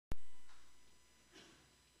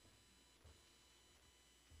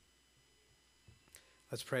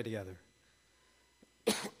Let's pray together.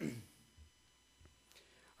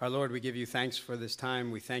 Our Lord, we give you thanks for this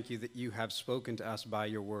time. We thank you that you have spoken to us by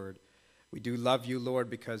your word. We do love you, Lord,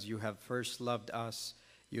 because you have first loved us.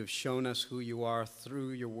 You have shown us who you are through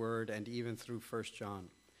your word and even through 1 John.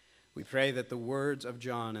 We pray that the words of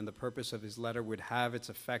John and the purpose of his letter would have its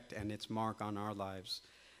effect and its mark on our lives,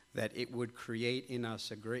 that it would create in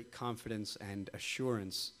us a great confidence and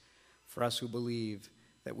assurance for us who believe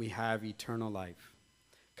that we have eternal life.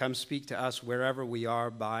 Come speak to us wherever we are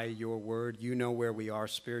by your word. You know where we are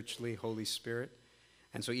spiritually, Holy Spirit.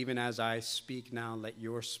 And so even as I speak now, let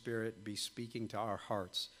your Spirit be speaking to our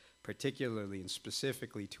hearts, particularly and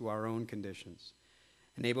specifically to our own conditions.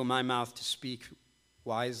 Enable my mouth to speak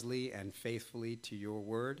wisely and faithfully to your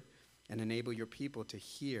word, and enable your people to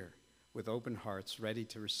hear with open hearts, ready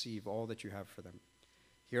to receive all that you have for them.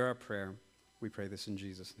 Hear our prayer. We pray this in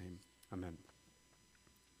Jesus' name. Amen.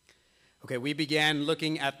 Okay, we began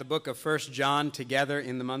looking at the book of 1 John together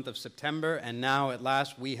in the month of September, and now at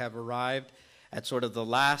last we have arrived at sort of the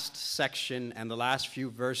last section and the last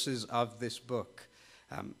few verses of this book.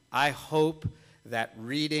 I hope that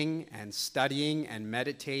reading and studying and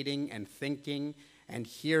meditating and thinking and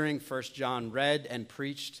hearing 1 John read and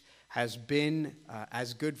preached has been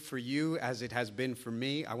as good for you as it has been for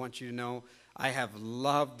me. I want you to know I have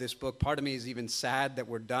loved this book. Part of me is even sad that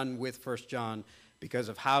we're done with 1 John because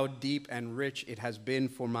of how deep and rich it has been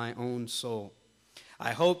for my own soul.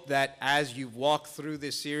 I hope that as you've walked through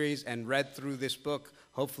this series and read through this book,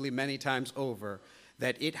 hopefully many times over,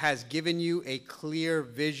 that it has given you a clear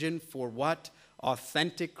vision for what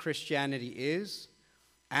authentic Christianity is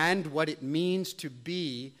and what it means to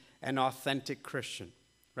be an authentic Christian,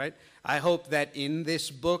 right? I hope that in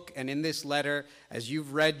this book and in this letter, as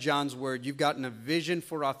you've read John's word, you've gotten a vision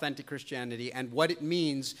for authentic Christianity and what it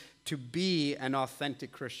means to be an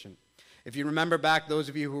authentic Christian. If you remember back, those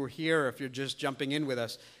of you who were here, or if you're just jumping in with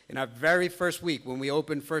us, in our very first week, when we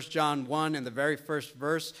opened 1 John 1 and the very first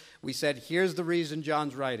verse, we said, here's the reason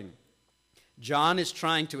John's writing. John is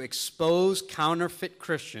trying to expose counterfeit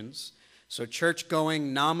Christians, so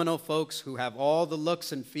church-going, nominal folks who have all the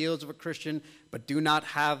looks and feels of a Christian, but do not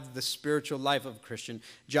have the spiritual life of a Christian.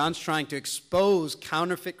 John's trying to expose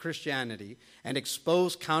counterfeit Christianity and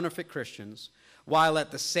expose counterfeit Christians, while at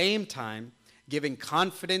the same time giving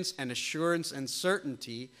confidence and assurance and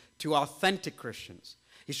certainty to authentic Christians.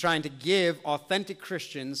 He's trying to give authentic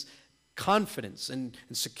Christians confidence and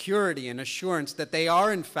security and assurance that they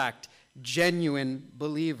are, in fact, genuine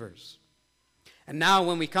believers. And now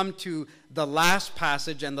when we come to the last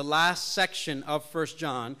passage and the last section of 1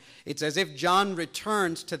 John, it's as if John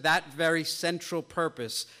returns to that very central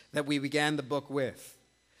purpose that we began the book with.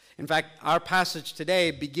 In fact, our passage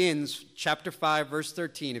today begins chapter 5, verse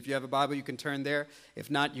 13. If you have a Bible, you can turn there.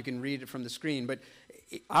 If not, you can read it from the screen. But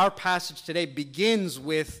our passage today begins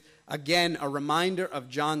with, again, a reminder of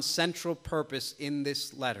John's central purpose in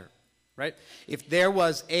this letter, right? If there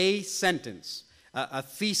was a sentence, a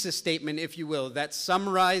thesis statement, if you will, that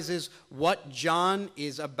summarizes what John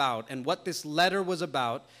is about and what this letter was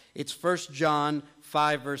about, it's 1 John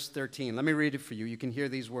 5, verse 13. Let me read it for you. You can hear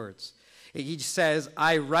these words. He says,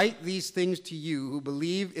 I write these things to you who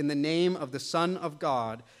believe in the name of the Son of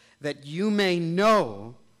God, that you may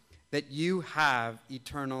know that you have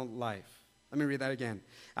eternal life. Let me read that again.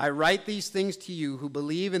 I write these things to you who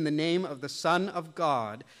believe in the name of the Son of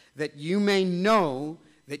God, that you may know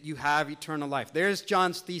that you have eternal life. There's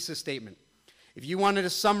John's thesis statement. If you wanted to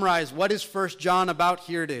summarize what is 1 John about,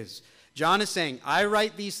 here it is. John is saying, I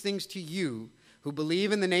write these things to you who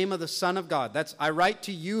believe in the name of the Son of God. I write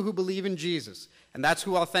to you who believe in Jesus. And that's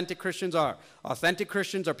who authentic Christians are. Authentic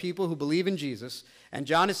Christians are people who believe in Jesus. And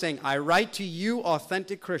John is saying, I write to you,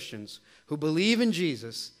 authentic Christians, who believe in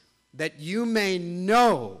Jesus, that you may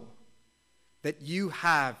know that you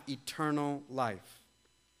have eternal life.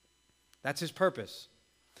 That's his purpose.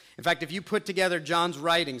 In fact, if you put together John's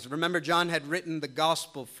writings, remember John had written the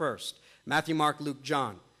gospel first. Matthew, Mark, Luke,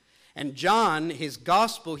 John. And John, his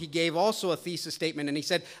gospel, he gave also a thesis statement, and he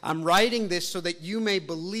said, I'm writing this so that you may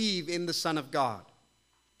believe in the Son of God.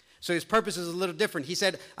 So his purpose is a little different. He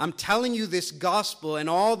said, I'm telling you this gospel and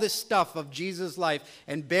all this stuff of Jesus' life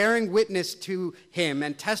and bearing witness to him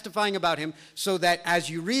and testifying about him so that as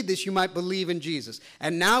you read this, you might believe in Jesus.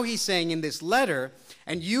 And now he's saying in this letter,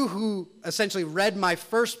 and you who essentially read my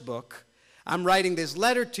first book, I'm writing this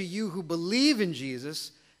letter to you who believe in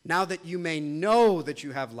Jesus, now that you may know that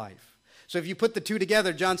you have life. So if you put the two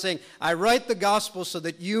together, John's saying, I write the gospel so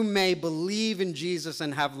that you may believe in Jesus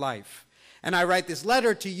and have life. And I write this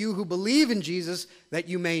letter to you who believe in Jesus that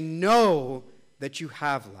you may know that you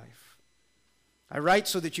have life. I write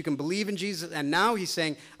so that you can believe in Jesus. And now he's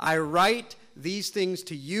saying, I write these things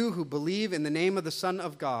to you who believe in the name of the Son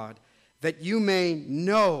of God, that you may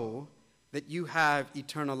know that you have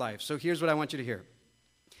eternal life. So here's what I want you to hear.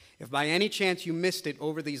 If by any chance you missed it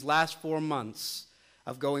over these last 4 months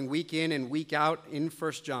of going week in and week out in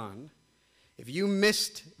 1 John, if you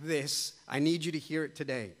missed this, I need you to hear it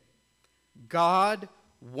today. God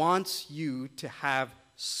wants you to have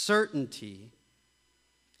certainty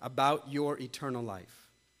about your eternal life.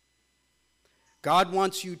 God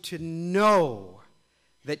wants you to know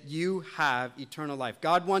that you have eternal life.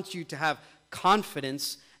 God wants you to have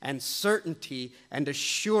confidence and certainty and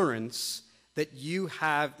assurance that you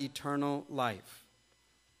have eternal life.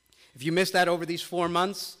 If you missed that over these 4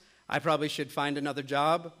 months, I probably should find another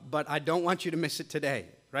job, but I don't want you to miss it today,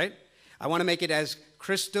 right? I want to make it as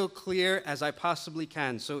crystal clear as I possibly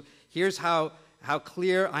can. So here's how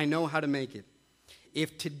clear I know how to make it.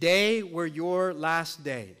 If today were your last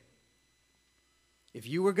day, if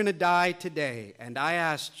you were going to die today, and I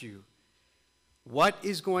asked you, what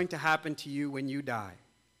is going to happen to you when you die?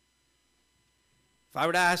 If I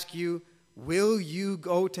were to ask you, will you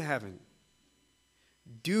go to heaven?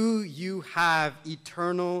 Do you have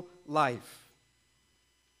eternal life?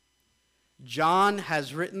 John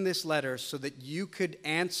has written this letter so that you could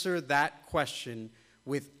answer that question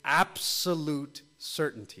with absolute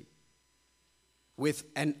certainty, with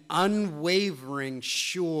an unwavering,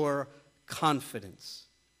 sure confidence.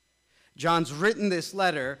 John's written this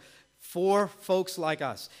letter for folks like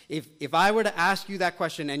us. If I were to ask you that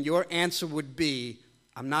question and your answer would be,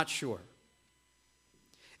 I'm not sure.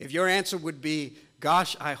 If your answer would be,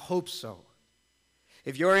 gosh, I hope so.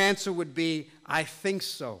 If your answer would be, I think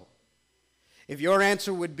so. If your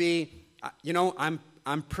answer would be,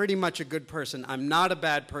 I'm pretty much a good person. I'm not a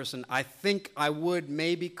bad person. I think I would,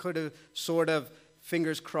 maybe, could have, sort of,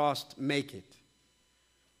 fingers crossed, make it.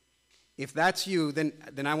 If that's you, then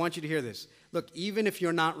I want you to hear this. Look, even if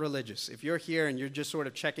you're not religious, if you're here and you're just sort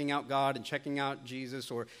of checking out God and checking out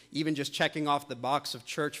Jesus, or even just checking off the box of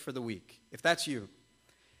church for the week, if that's you,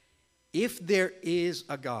 if there is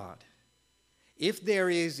a God, if there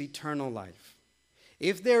is eternal life,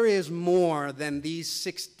 if there is more than these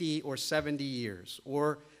 60 or 70 years,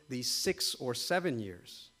 or these 6 or 7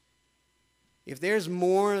 years, if there's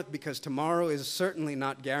more, because tomorrow is certainly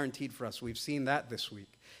not guaranteed for us, we've seen that this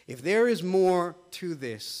week. If there is more to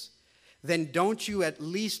this, then don't you at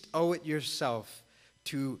least owe it yourself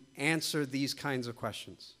to answer these kinds of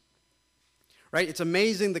questions? Right? It's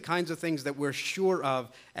amazing the kinds of things that we're sure of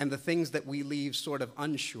and the things that we leave sort of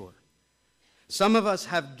unsure. Some of us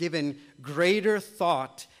have given greater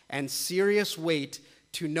thought and serious weight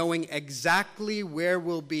to knowing exactly where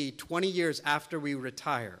we'll be 20 years after we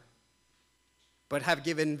retire, but have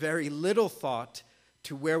given very little thought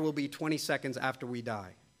to where we'll be 20 seconds after we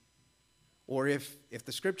die. Or if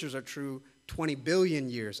the scriptures are true, 20 billion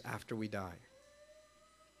years after we die.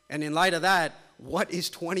 And in light of that, what is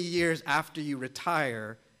 20 years after you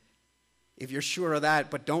retire, if you're sure of that,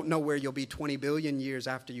 but don't know where you'll be 20 billion years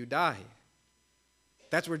after you die?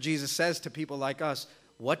 That's where Jesus says to people like us,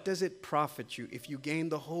 what does it profit you if you gain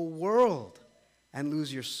the whole world and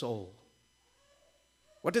lose your soul?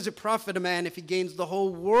 What does it profit a man if he gains the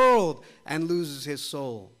whole world and loses his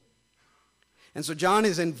soul? And so John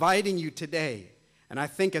is inviting you today, and I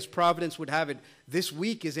think as Providence would have it, this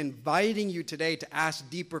week is inviting you today to ask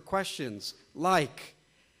deeper questions like,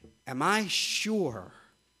 am I sure?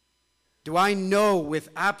 Do I know with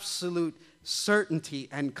absolute certainty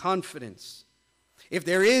and confidence? If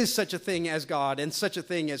there is such a thing as God and such a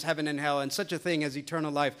thing as heaven and hell and such a thing as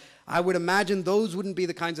eternal life, I would imagine those wouldn't be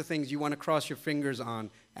the kinds of things you want to cross your fingers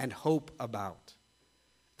on and hope about.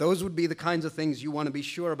 Those would be the kinds of things you want to be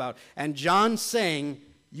sure about. And John's saying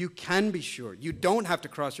you can be sure. You don't have to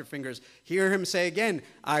cross your fingers. Hear him say again,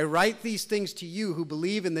 I write these things to you who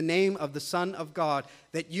believe in the name of the Son of God,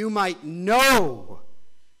 that you might know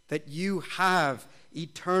that you have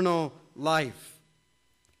eternal life.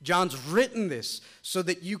 John's written this so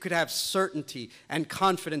that you could have certainty and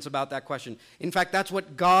confidence about that question. In fact, that's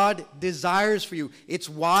what God desires for you. It's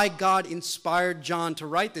why God inspired John to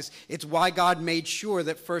write this. It's why God made sure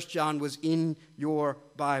that 1 John was in your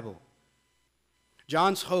Bible.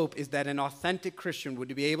 John's hope is that an authentic Christian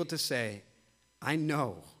would be able to say, I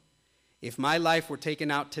know, if my life were taken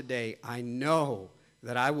out today, I know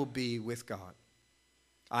that I will be with God.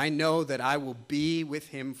 I know that I will be with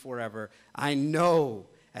him forever. I know,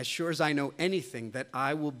 as sure as I know anything, that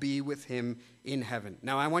I will be with him in heaven.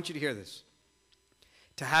 Now, I want you to hear this.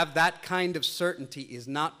 To have that kind of certainty is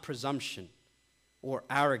not presumption or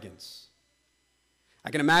arrogance. I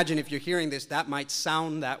can imagine if you're hearing this, that might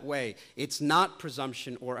sound that way. It's not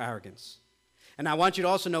presumption or arrogance. And I want you to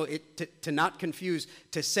also know to not confuse,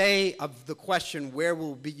 to say of the question, where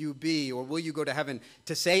will you be, or will you go to heaven,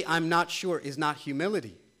 to say I'm not sure is not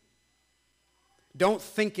humility. Don't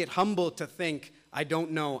think it humble to think, I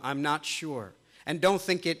don't know, I'm not sure. And don't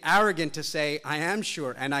think it arrogant to say, I am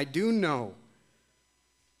sure, and I do know.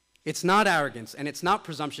 It's not arrogance, and it's not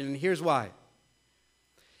presumption, and here's why.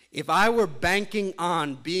 If I were banking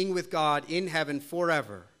on being with God in heaven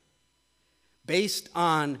forever, based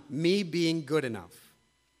on me being good enough,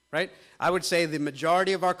 right? I would say the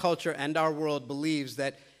majority of our culture and our world believes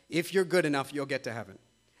that if you're good enough, you'll get to heaven.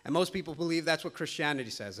 And most people believe that's what Christianity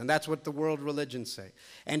says, and that's what the world religions say.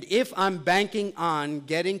 And if I'm banking on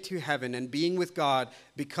getting to heaven and being with God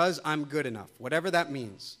because I'm good enough, whatever that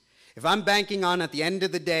means, if I'm banking on at the end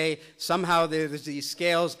of the day, somehow there's these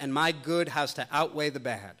scales and my good has to outweigh the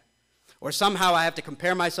bad, or somehow I have to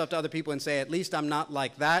compare myself to other people and say, at least I'm not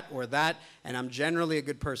like that or that, and I'm generally a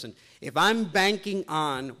good person. If I'm banking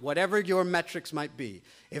on whatever your metrics might be,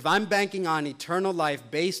 if I'm banking on eternal life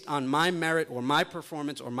based on my merit or my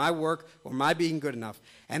performance or my work or my being good enough,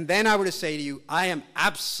 and then I were to say to you, I am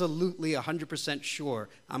absolutely 100% sure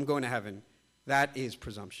I'm going to heaven, that is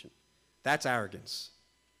presumption. That's arrogance.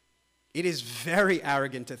 It is very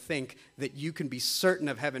arrogant to think that you can be certain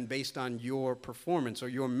of heaven based on your performance or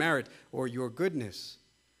your merit or your goodness.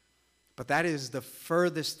 But that is the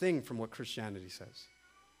furthest thing from what Christianity says.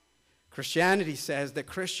 Christianity says that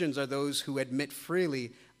Christians are those who admit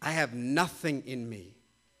freely, I have nothing in me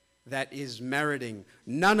that is meriting.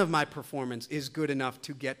 None of my performance is good enough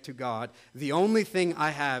to get to God. The only thing I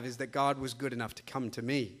have is that God was good enough to come to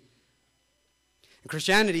me. And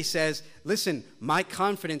Christianity says, listen, my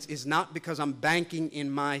confidence is not because I'm banking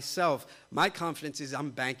in myself. My confidence is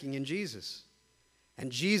I'm banking in Jesus.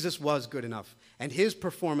 And Jesus was good enough. And his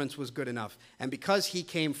performance was good enough. And because he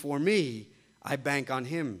came for me, I bank on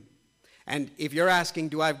him. And if you're asking,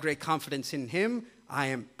 do I have great confidence in him? I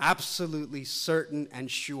am absolutely certain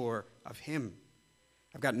and sure of him.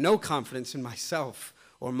 I've got no confidence in myself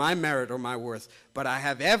or my merit or my worth, but I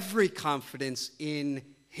have every confidence in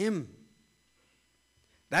him.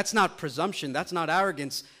 That's not presumption. That's not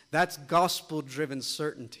arrogance. That's gospel-driven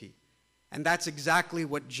certainty. And that's exactly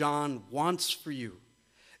what John wants for you.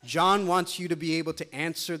 John wants you to be able to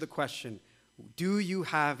answer the question, do you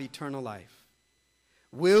have eternal life?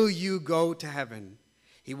 Will you go to heaven?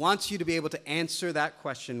 He wants you to be able to answer that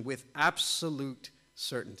question with absolute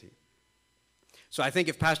certainty. So I think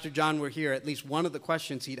if Pastor John were here, at least one of the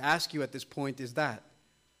questions he'd ask you at this point is that,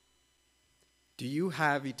 do you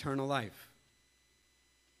have eternal life?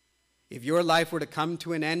 If your life were to come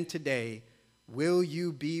to an end today, will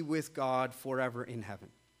you be with God forever in heaven?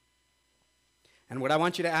 And what I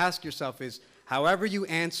want you to ask yourself is, however you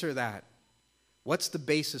answer that, what's the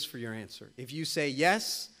basis for your answer? If you say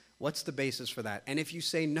yes, what's the basis for that? And if you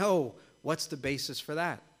say no, what's the basis for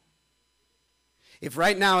that? If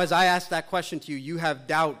right now, as I ask that question to you, you have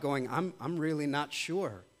doubt going, I'm really not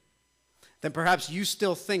sure, then perhaps you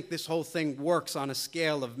still think this whole thing works on a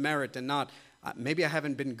scale of merit and not, maybe I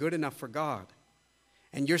haven't been good enough for God.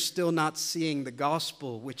 And you're still not seeing the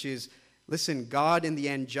gospel, which is, listen, God in the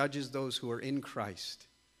end judges those who are in Christ.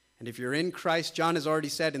 And if you're in Christ, John has already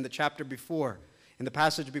said in the chapter before, in the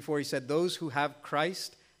passage before, he said, those who have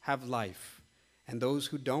Christ have life, and those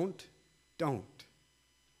who don't.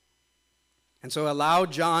 And so allow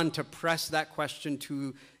John to press that question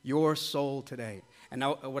to your soul today. And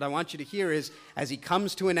now what I want you to hear is, as he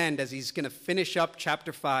comes to an end, as he's going to finish up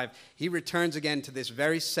chapter 5, he returns again to this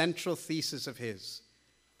very central thesis of his.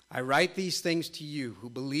 I write these things to you who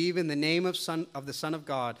believe in the name of the Son of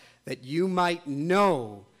God, that you might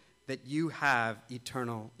know that you have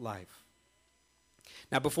eternal life.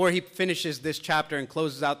 Now, before he finishes this chapter and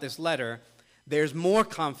closes out this letter, there's more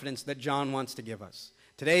confidence that John wants to give us.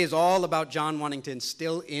 Today is all about John wanting to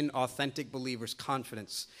instill in authentic believers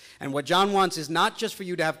confidence. And what John wants is not just for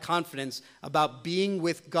you to have confidence about being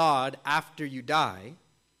with God after you die.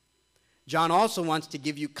 John also wants to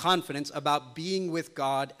give you confidence about being with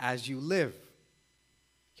God as you live.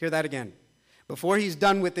 Hear that again. Before he's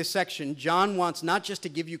done with this section, John wants not just to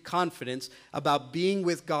give you confidence about being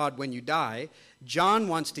with God when you die. John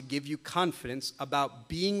wants to give you confidence about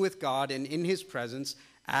being with God and in his presence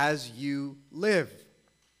as you live.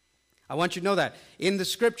 I want you to know that. In the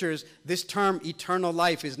scriptures, this term eternal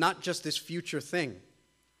life is not just this future thing.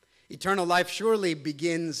 Eternal life surely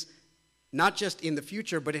begins not just in the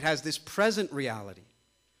future, but it has this present reality.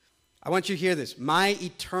 I want you to hear this. My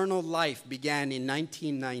eternal life began in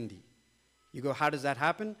 1990. You go, how does that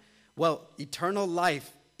happen? Well, eternal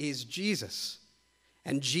life is Jesus.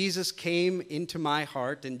 and Jesus came into my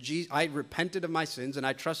heart, and I repented of my sins, and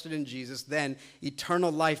I trusted in Jesus, then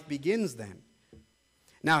eternal life begins then.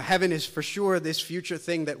 Now, heaven is for sure this future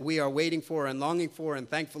thing that we are waiting for and longing for, and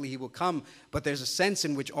thankfully he will come, but there's a sense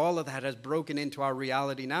in which all of that has broken into our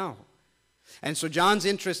reality now. And so John's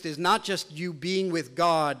interest is not just you being with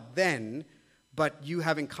God then, but you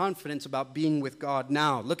having confidence about being with God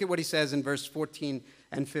now. Look at what he says in verse 14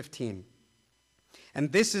 and 15.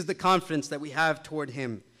 And this is the confidence that we have toward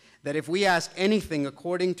him, that if we ask anything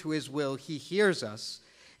according to his will, he hears us.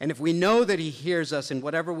 And if we know that he hears us in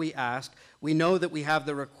whatever we ask, we know that we have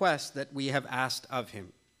the request that we have asked of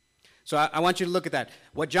him. So I want you to look at that.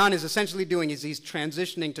 What John is essentially doing is he's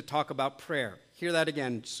transitioning to talk about prayer. Hear that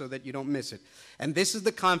again so that you don't miss it. And this is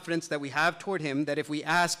the confidence that we have toward him, that if we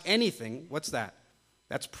ask anything, what's that?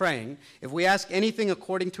 That's praying. If we ask anything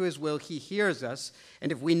according to his will, he hears us.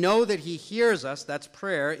 And if we know that he hears us, that's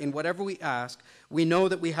prayer, in whatever we ask, we know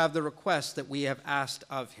that we have the request that we have asked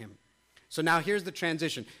of him. So now here's the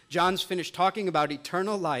transition. John's finished talking about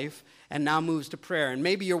eternal life and now moves to prayer. And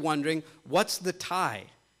maybe you're wondering, what's the tie?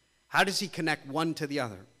 How does he connect one to the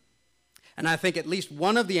other? And I think at least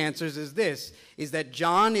one of the answers is this, is that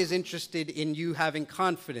John is interested in you having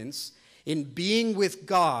confidence in being with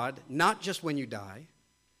God, not just when you die,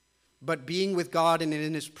 but being with God and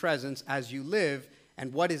in his presence as you live.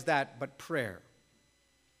 And what is that but prayer?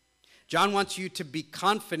 John wants you to be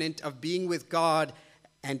confident of being with God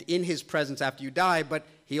and in his presence after you die, but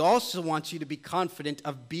he also wants you to be confident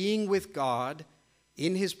of being with God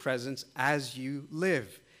in his presence as you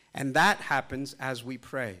live. And that happens as we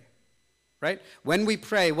pray, right? When we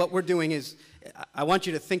pray, what we're doing is, I want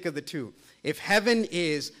you to think of the two. If heaven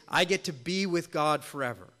is, I get to be with God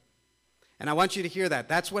forever. And I want you to hear that.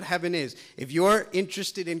 That's what heaven is. If you're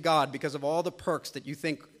interested in God because of all the perks that you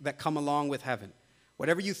think that come along with heaven,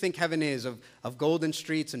 whatever you think heaven is, of golden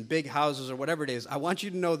streets and big houses or whatever it is, I want you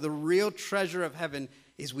to know the real treasure of heaven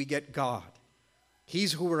is we get God.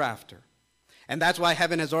 He's who we're after. And that's why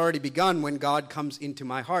heaven has already begun when God comes into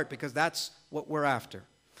my heart, because that's what we're after.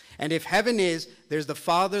 And if heaven is, there's the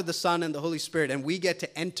Father, the Son, and the Holy Spirit, and we get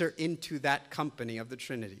to enter into that company of the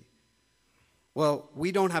Trinity. Well,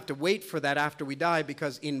 we don't have to wait for that after we die,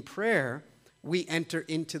 because in prayer, we enter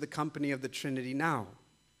into the company of the Trinity now.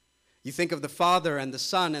 You think of the Father and the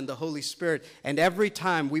Son and the Holy Spirit, and every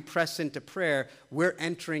time we press into prayer, we're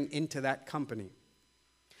entering into that company.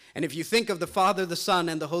 And if you think of the Father, the Son,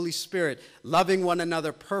 and the Holy Spirit loving one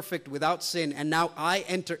another perfect without sin, and now I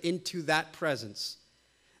enter into that presence,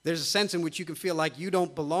 there's a sense in which you can feel like you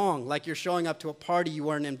don't belong, like you're showing up to a party you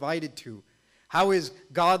weren't invited to. How is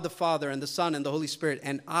God the Father and the Son and the Holy Spirit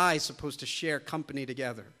and I supposed to share company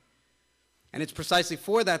together? And it's precisely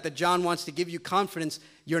for that that John wants to give you confidence.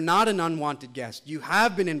 You're not an unwanted guest. You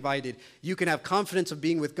have been invited. You can have confidence of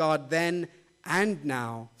being with God then and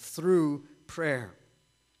now through prayer.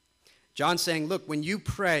 John's saying, look, when you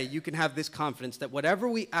pray, you can have this confidence that whatever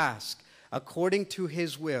we ask according to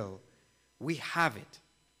his will, we have it.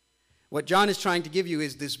 What John is trying to give you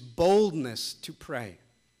is this boldness to pray.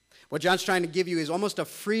 What John's trying to give you is almost a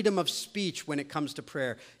freedom of speech when it comes to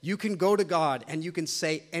prayer. You can go to God and you can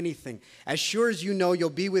say anything. As sure as you know you'll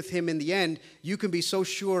be with him in the end, you can be so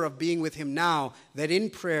sure of being with him now that in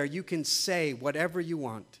prayer you can say whatever you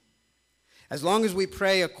want. As long as we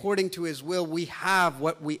pray according to his will, we have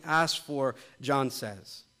what we ask for, John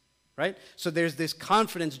says. Right? So there's this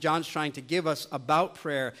confidence John's trying to give us about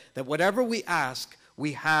prayer, that whatever we ask,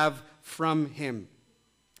 we have from him.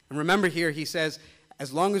 And remember here, he says,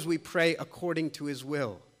 as long as we pray according to his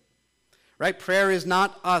will. Right? Prayer is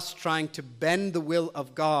not us trying to bend the will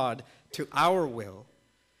of God to our will.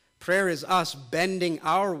 Prayer is us bending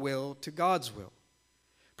our will to God's will.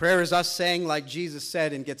 Prayer is us saying, like Jesus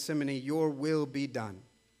said in Gethsemane, your will be done.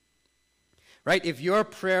 Right? If your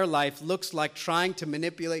prayer life looks like trying to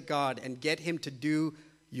manipulate God and get him to do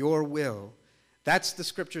your will, that's the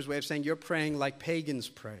scripture's way of saying you're praying like pagans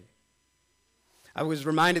pray. I was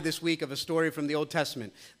reminded this week of a story from the Old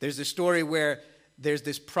Testament. There's a story where there's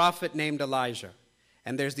this prophet named Elijah,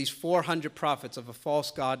 and there's these 400 prophets of a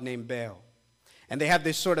false god named Baal. And they have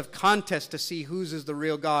this sort of contest to see whose is the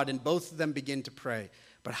real God, and both of them begin to pray.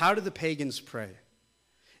 But how do the pagans pray?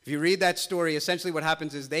 If you read that story, essentially what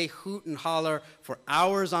happens is they hoot and holler for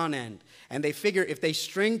hours on end, and they figure if they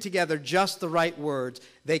string together just the right words,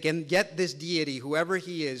 they can get this deity, whoever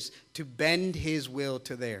he is, to bend his will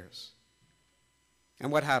to theirs.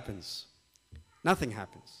 And what happens? Nothing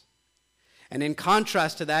happens. And in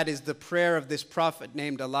contrast to that is the prayer of this prophet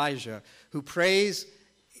named Elijah, who prays,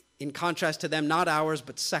 in contrast to them, not hours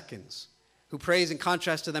but seconds, who prays in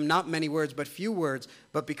contrast to them, not many words, but few words,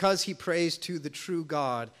 but because he prays to the true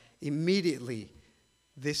God, immediately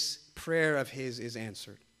this prayer of his is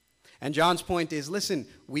answered. And John's point is, listen,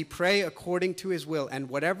 we pray according to his will, and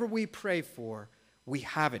whatever we pray for, we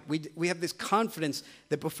have it. We have this confidence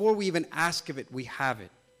that before we even ask of it, we have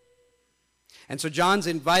it. And so John's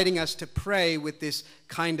inviting us to pray with this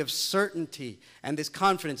kind of certainty and this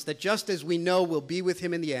confidence that just as we know we'll be with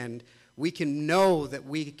him in the end, we can know that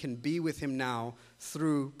we can be with him now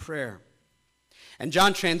through prayer. And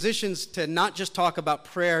John transitions to not just talk about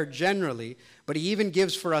prayer generally, but he even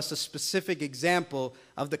gives for us a specific example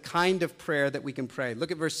of the kind of prayer that we can pray.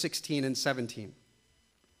 Look at verse 16 and 17.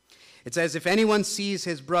 It says, if anyone sees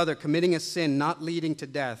his brother committing a sin not leading to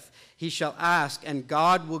death, he shall ask, and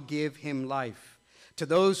God will give him life. To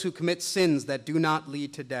those who commit sins that do not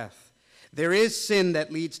lead to death. There is sin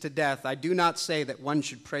that leads to death. I do not say that one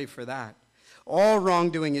should pray for that. All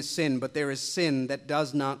wrongdoing is sin, but there is sin that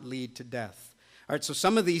does not lead to death. All right, so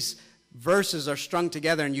some of these verses are strung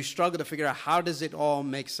together, and you struggle to figure out how does it all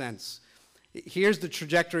make sense. Here's the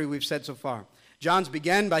trajectory we've said so far. John's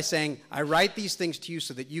began by saying, I write these things to you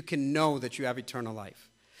so that you can know that you have eternal life.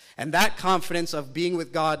 And that confidence of being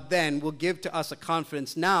with God then will give to us a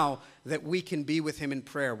confidence now that we can be with him in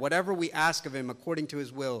prayer. Whatever we ask of him according to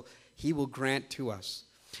his will, he will grant to us.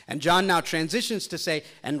 And John now transitions to say,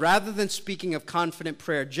 and rather than speaking of confident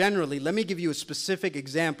prayer generally, let me give you a specific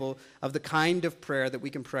example of the kind of prayer that we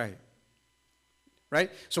can pray. Right?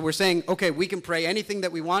 So we're saying, okay, we can pray anything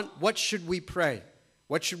that we want. What should we pray?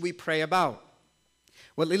 What should we pray about?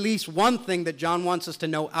 Well, at least one thing that John wants us to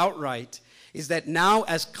know outright is that now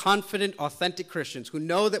as confident, authentic Christians who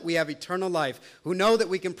know that we have eternal life, who know that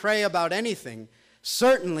we can pray about anything,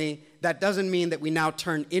 certainly that doesn't mean that we now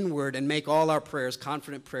turn inward and make all our prayers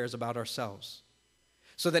confident prayers about ourselves.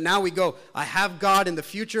 So that now we go, I have God in the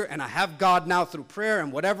future, and I have God now through prayer,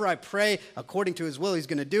 and whatever I pray according to his will, he's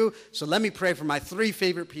going to do. So let me pray for my three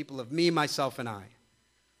favorite people of me, myself, and I.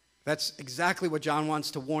 That's exactly what John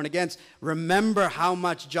wants to warn against. Remember how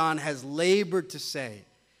much John has labored to say,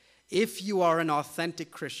 if you are an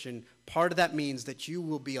authentic Christian, part of that means that you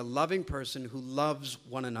will be a loving person who loves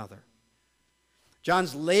one another.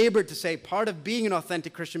 John's labored to say part of being an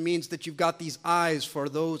authentic Christian means that you've got these eyes for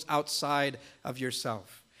those outside of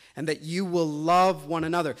yourself and that you will love one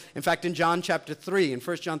another. In fact, in John chapter 3, in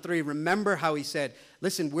 1 John 3, remember how he said,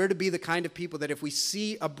 listen, we're to be the kind of people that if we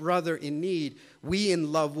see a brother in need, we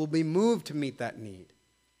in love will be moved to meet that need.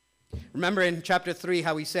 Remember in chapter 3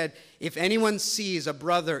 how he said, if anyone sees a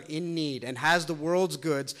brother in need and has the world's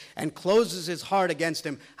goods and closes his heart against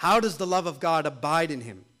him, how does the love of God abide in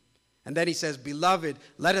him? And then he says, beloved,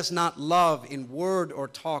 let us not love in word or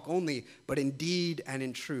talk only, but in deed and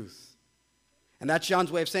in truth. And that's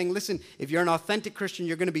John's way of saying, listen, if you're an authentic Christian,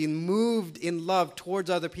 you're going to be moved in love towards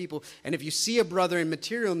other people. And if you see a brother in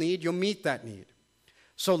material need, you'll meet that need.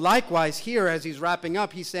 So likewise, here as he's wrapping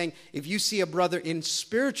up, he's saying, if you see a brother in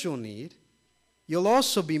spiritual need, you'll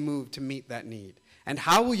also be moved to meet that need. And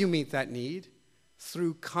how will you meet that need?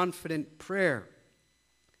 Through confident prayer.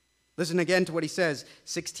 Listen again to what he says,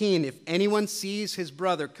 16, if anyone sees his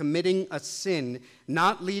brother committing a sin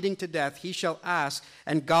not leading to death, he shall ask,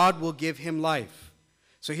 and God will give him life.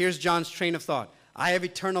 So here's John's train of thought. I have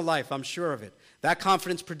eternal life, I'm sure of it. That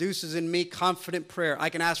confidence produces in me confident prayer. I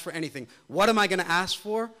can ask for anything. What am I going to ask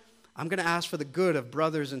for? I'm going to ask for the good of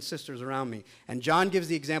brothers and sisters around me. And John gives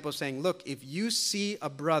the example of saying, look, if you see a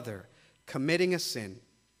brother committing a sin,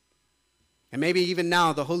 and maybe even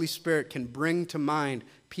now the Holy Spirit can bring to mind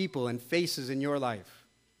people and faces in your life.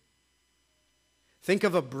 Think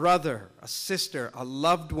of a brother, a sister, a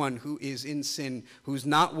loved one who is in sin, who's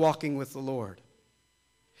not walking with the Lord.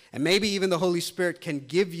 And maybe even the Holy Spirit can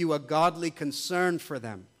give you a godly concern for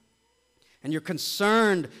them. And you're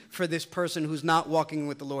concerned for this person who's not walking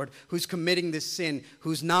with the Lord, who's committing this sin,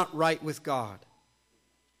 who's not right with God.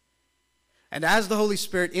 And as the Holy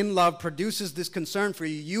Spirit in love produces this concern for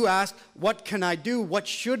you, you ask, what can I do? What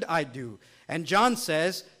should I do? And John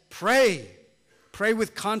says, pray. Pray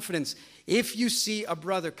with confidence. If you see a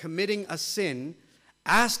brother committing a sin,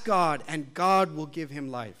 ask God, and God will give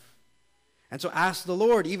him life. And so ask the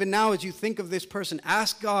Lord, even now as you think of this person,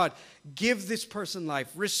 ask God, give this person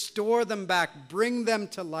life, restore them back, bring them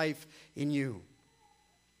to life in you.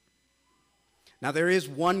 Now there is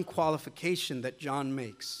one qualification that John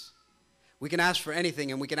makes. We can ask for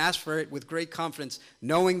anything, and we can ask for it with great confidence,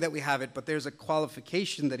 knowing that we have it, but there's a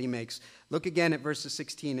qualification that he makes. Look again at verses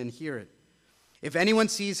 16 and hear it. If anyone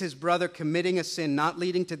sees his brother committing a sin not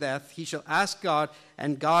leading to death, he shall ask God,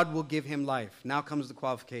 and God will give him life. Now comes the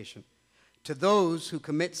qualification. To those who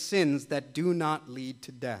commit sins that do not lead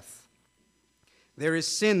to death. there is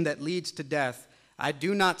sin that leads to death, I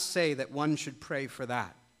do not say that one should pray for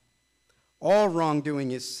that. All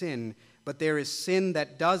wrongdoing is sin, but there is sin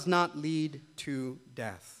that does not lead to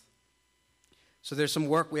death. So there's some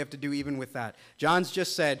work we have to do even with that. John's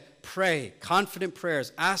just said, pray, confident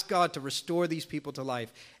prayers, ask God to restore these people to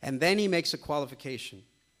life. And then he makes a qualification.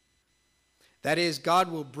 That is,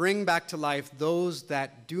 God will bring back to life those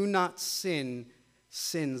that do not sin,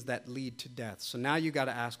 sins that lead to death. So now you got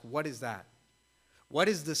to ask, what is that? What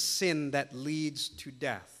is the sin that leads to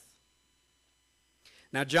death?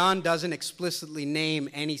 Now, John doesn't explicitly name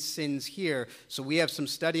any sins here, so we have some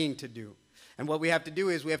studying to do. And what we have to do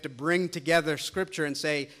is we have to bring together Scripture and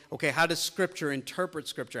say, okay, how does Scripture interpret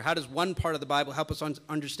Scripture? How does one part of the Bible help us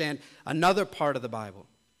understand another part of the Bible?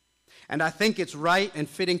 And I think it's right and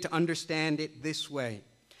fitting to understand it this way,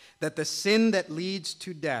 that the sin that leads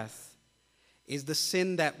to death is the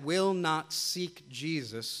sin that will not seek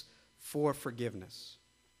Jesus for forgiveness.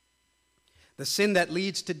 The sin that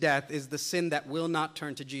leads to death is the sin that will not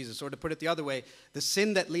turn to Jesus. Or to put it the other way, the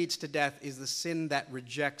sin that leads to death is the sin that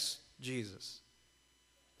rejects Jesus.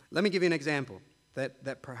 Let me give you an example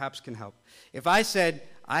that perhaps can help. If I said,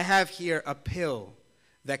 I have here a pill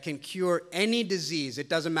that can cure any disease, it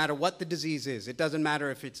doesn't matter what the disease is. It doesn't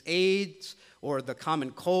matter if it's AIDS or the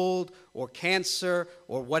common cold or cancer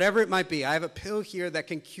or whatever it might be. I have a pill here that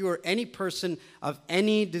can cure any person of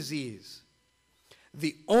any disease.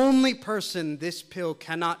 The only person this pill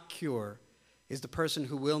cannot cure is the person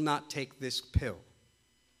who will not take this pill.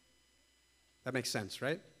 That makes sense,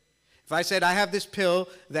 right? If I said I have this pill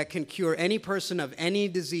that can cure any person of any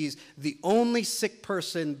disease, the only sick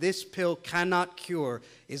person this pill cannot cure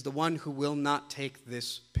is the one who will not take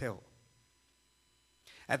this pill.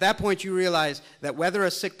 At that point, you realize that whether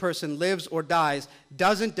a sick person lives or dies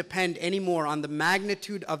doesn't depend anymore on the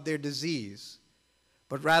magnitude of their disease,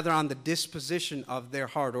 but rather on the disposition of their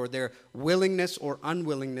heart or their willingness or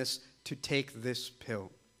unwillingness to take this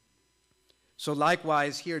pill. So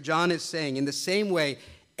likewise, here John is saying, in the same way,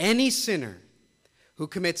 any sinner who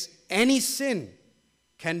commits any sin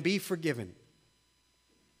can be forgiven.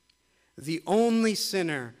 The only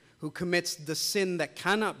sinner who commits the sin that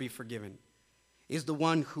cannot be forgiven is the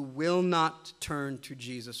one who will not turn to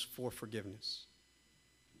Jesus for forgiveness,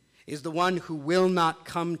 is the one who will not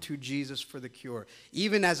come to Jesus for the cure.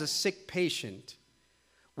 Even as a sick patient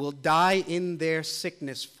will die in their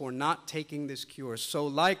sickness for not taking this cure, so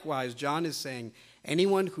likewise, John is saying,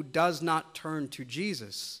 anyone who does not turn to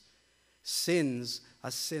Jesus sins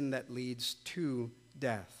a sin that leads to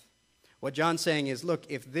death. What John's saying is, look,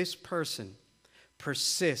 if this person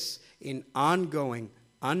persists in ongoing,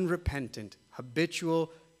 unrepentant,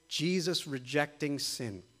 habitual, Jesus-rejecting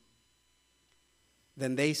sin,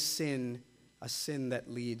 then they sin a sin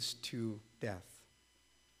that leads to death.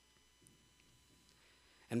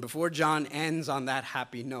 And before John ends on that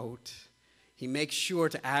happy note, he makes sure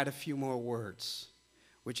to add a few more words,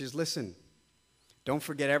 which is, listen, don't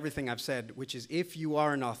forget everything I've said, which is if you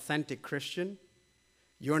are an authentic Christian,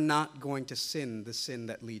 you're not going to sin the sin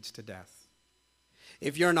that leads to death.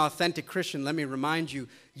 If you're an authentic Christian, let me remind you,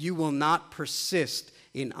 you will not persist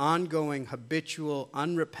in ongoing, habitual,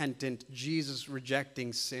 unrepentant,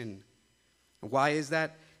 Jesus-rejecting sin. Why is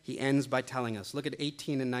that? He ends by telling us. Look at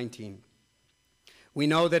 18 and 19. We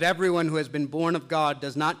know that everyone who has been born of God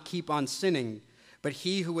does not keep on sinning, but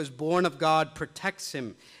he who was born of God protects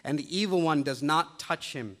him, and the evil one does not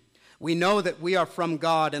touch him. We know that we are from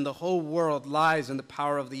God, and the whole world lies in the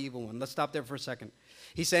power of the evil one. Let's stop there for a second.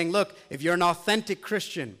 He's saying, look, if you're an authentic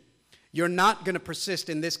Christian, you're not going to persist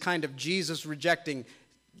in this kind of Jesus-rejecting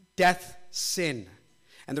death sin.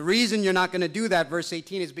 And the reason you're not going to do that, verse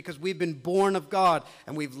 18, is because we've been born of God,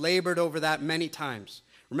 and we've labored over that many times.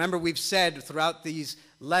 Remember, we've said throughout these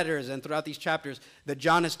letters and throughout these chapters that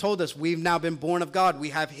John has told us we've now been born of God.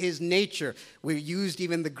 We have his nature. We used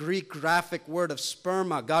even the Greek graphic word of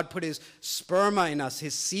sperma. God put his sperma in us,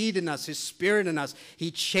 his seed in us, his spirit in us. He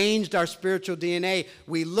changed our spiritual DNA.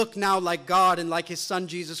 We look now like God and like his son,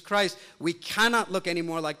 Jesus Christ. We cannot look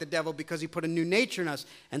anymore like the devil because he put a new nature in us.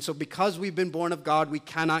 And so because we've been born of God, we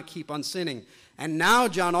cannot keep on sinning. And now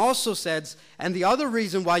John also says, and the other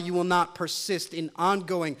reason why you will not persist in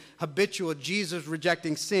ongoing, habitual,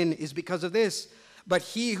 Jesus-rejecting sin is because of this. But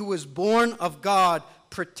he who is born of God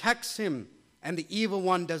protects him, and the evil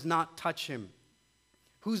one does not touch him.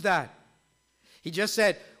 Who's that? He just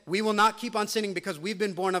said, we will not keep on sinning because we've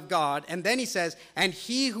been born of God. And then he says, and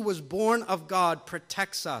he who was born of God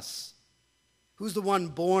protects us. Who's the one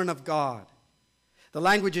born of God? The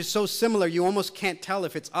language is so similar, you almost can't tell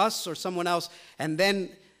if it's us or someone else. And then,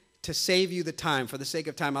 to save you the time, for the sake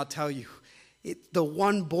of time, I'll tell you, The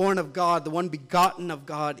one born of God, the one begotten of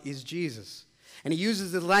God is Jesus. And he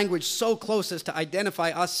uses the language so close as to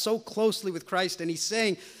identify us so closely with Christ. And he's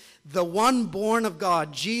saying, the one born of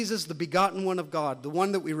God, Jesus, the begotten one of God, the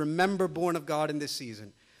one that we remember born of God in this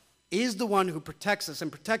season, is the one who protects us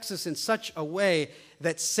and protects us in such a way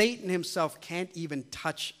that Satan himself can't even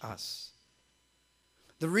touch us.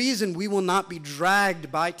 The reason we will not be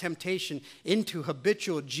dragged by temptation into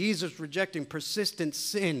habitual, Jesus-rejecting, persistent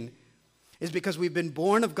sin is because we've been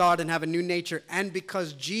born of God and have a new nature, and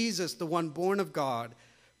because Jesus, the one born of God,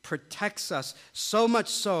 protects us so much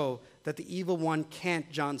so that the evil one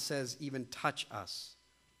can't, John says, even touch us.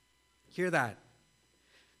 Hear that.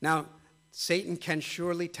 Now, Satan can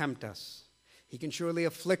surely tempt us. He can surely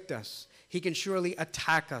afflict us. He can surely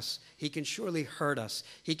attack us. He can surely hurt us.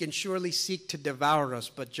 He can surely seek to devour us.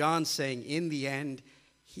 But John's saying, in the end,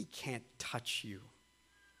 he can't touch you.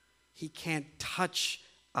 He can't touch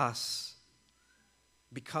us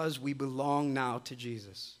because we belong now to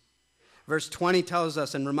Jesus. Verse 20 tells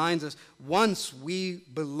us and reminds us, once we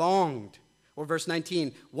belonged, or verse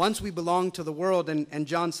 19, once we belonged to the world, and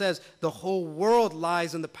John says, the whole world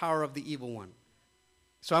lies in the power of the evil one.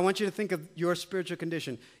 So I want you to think of your spiritual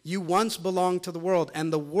condition. You once belonged to the world,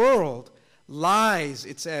 and the world lies,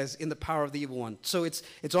 it says, in the power of the evil one. So it's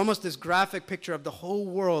almost this graphic picture of the whole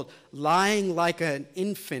world lying like an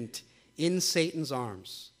infant in Satan's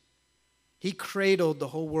arms. He cradled the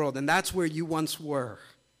whole world, and that's where you once were.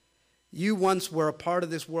 You once were a part of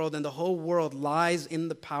this world, and the whole world lies in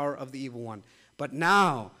the power of the evil one. But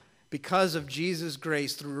now, because of Jesus'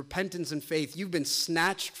 grace, through repentance and faith, you've been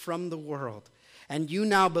snatched from the world, and you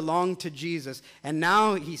now belong to Jesus. And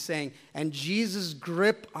now he's saying, and Jesus'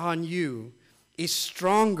 grip on you is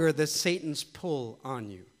stronger than Satan's pull on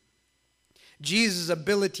you. Jesus'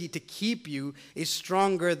 ability to keep you is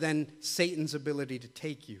stronger than Satan's ability to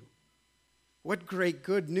take you. What great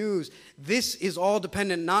good news. This is all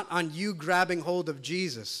dependent not on you grabbing hold of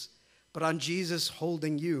Jesus, but on Jesus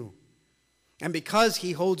holding you. And because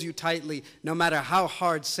he holds you tightly, no matter how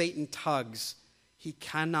hard Satan tugs, he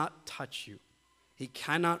cannot touch you. He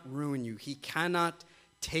cannot ruin you. He cannot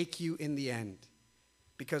take you in the end,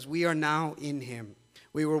 because we are now in him.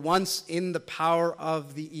 We were once in the power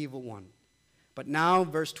of the evil one. But now,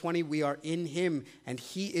 verse 20, we are in him, and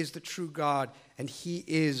he is the true God, and he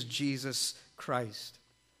is Jesus Christ.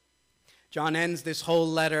 John ends this whole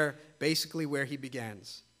letter basically where he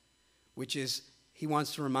begins, which is he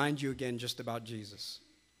wants to remind you again just about Jesus.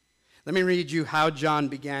 Let me read you how John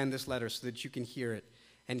began this letter so that you can hear it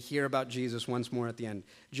and hear about Jesus once more at the end.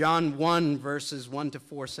 John 1, verses 1 to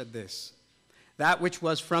 4 said this: that which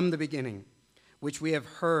was from the beginning, which we have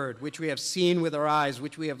heard, which we have seen with our eyes,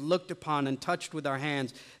 which we have looked upon and touched with our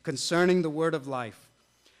hands, concerning the word of life.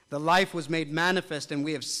 The life was made manifest, and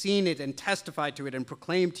we have seen it and testified to it and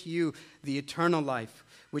proclaimed to you the eternal life,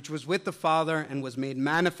 which was with the Father and was made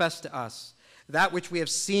manifest to us. That which we have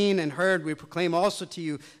seen and heard we proclaim also to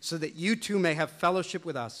you, so that you too may have fellowship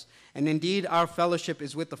with us. And indeed our fellowship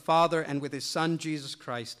is with the Father and with his Son, Jesus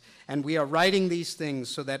Christ. And we are writing these things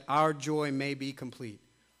so that our joy may be complete.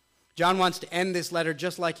 John wants to end this letter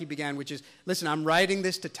just like he began, which is, listen, I'm writing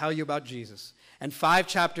this to tell you about Jesus. And 5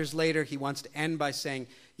 chapters later, he wants to end by saying,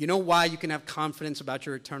 you know why you can have confidence about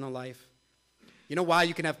your eternal life? You know why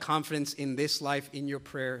you can have confidence in this life, in your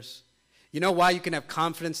prayers? You know why you can have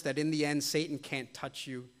confidence that in the end, Satan can't touch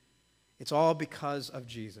you? It's all because of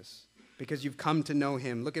Jesus, because you've come to know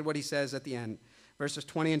him. Look at what he says at the end, verses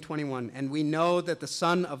 20 and 21. And we know that the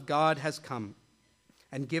Son of God has come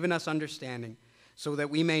and given us understanding, so that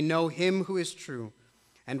we may know him who is true,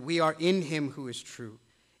 and we are in him who is true,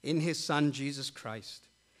 in his Son, Jesus Christ.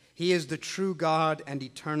 He is the true God and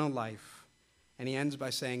eternal life. And he ends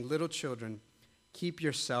by saying, little children, keep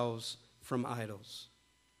yourselves from idols.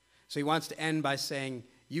 So he wants to end by saying,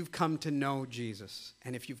 you've come to know Jesus.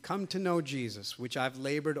 And if you've come to know Jesus, which I've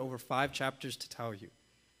labored over 5 chapters to tell you,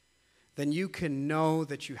 then you can know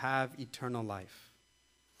that you have eternal life.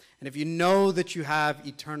 And if you know that you have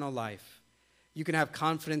eternal life, you can have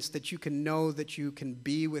confidence that you can know that you can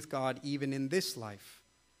be with God even in this life.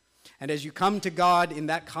 And as you come to God in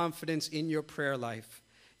that confidence in your prayer life,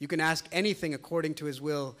 you can ask anything according to his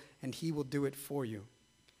will, and he will do it for you.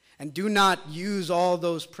 And do not use all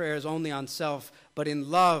those prayers only on self, but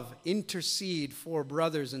in love, intercede for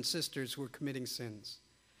brothers and sisters who are committing sins.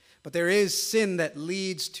 But there is sin that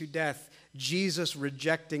leads to death, Jesus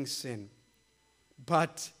rejecting sin.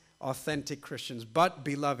 But authentic Christians, but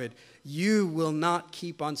beloved, you will not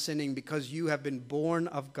keep on sinning because you have been born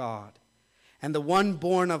of God. And the one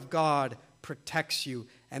born of God protects you,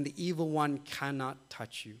 and the evil one cannot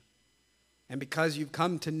touch you. And because you've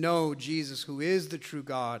come to know Jesus, who is the true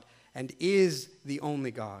God and is the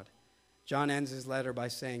only God. John ends his letter by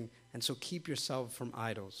saying, and so keep yourself from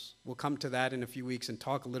idols. We'll come to that in a few weeks and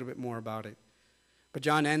talk a little bit more about it. But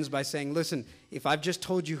John ends by saying, listen, if I've just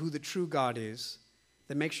told you who the true God is,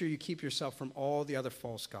 then make sure you keep yourself from all the other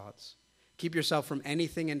false gods. Keep yourself from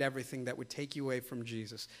anything and everything that would take you away from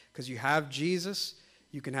Jesus. Because you have Jesus,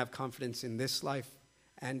 you can have confidence in this life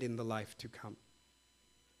and in the life to come.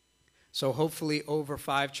 So hopefully over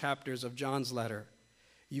 5 chapters of John's letter,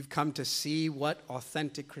 you've come to see what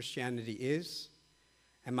authentic Christianity is.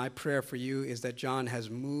 And my prayer for you is that John has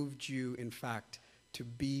moved you, in fact, to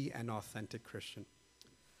be an authentic Christian.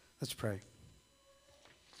 Let's pray.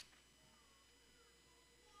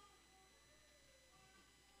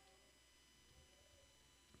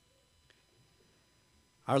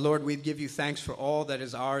 Our Lord, we give you thanks for all that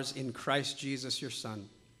is ours in Christ Jesus, your Son.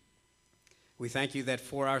 We thank you that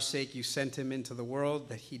for our sake you sent him into the world,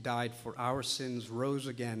 that he died for our sins, rose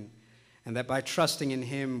again, and that by trusting in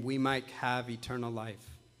him we might have eternal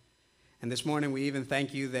life. And this morning we even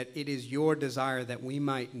thank you that it is your desire that we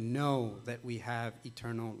might know that we have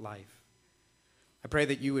eternal life. I pray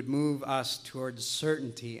that you would move us towards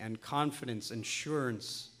certainty and confidence and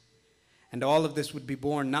assurance. And all of this would be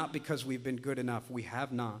born not because we've been good enough, we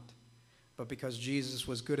have not, but because Jesus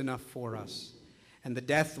was good enough for us. And the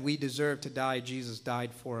death we deserve to die, Jesus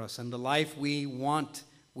died for us. And the life we want,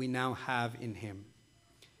 we now have in him.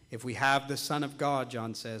 If we have the Son of God,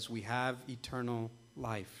 John says, we have eternal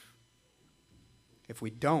life. If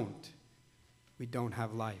we don't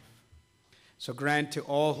have life. So grant to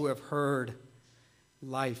all who have heard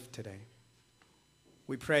life today.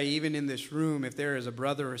 We pray even in this room, if there is a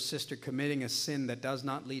brother or sister committing a sin that does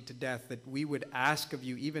not lead to death, that we would ask of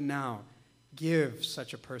you even now, give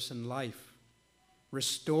such a person life.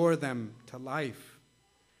 Restore them to life.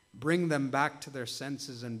 Bring them back to their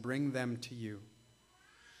senses and bring them to you.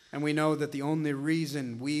 And we know that the only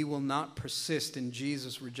reason we will not persist in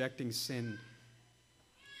Jesus rejecting sin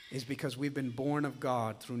is because we've been born of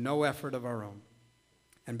God through no effort of our own.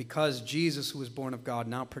 And because Jesus, who was born of God,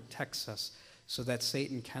 now protects us so that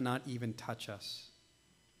Satan cannot even touch us.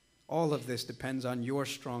 All of this depends on your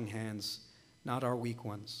strong hands, not our weak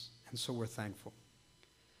ones. And so we're thankful.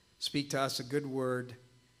 Speak to us a good word.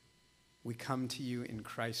 We come to you in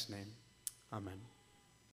Christ's name. Amen.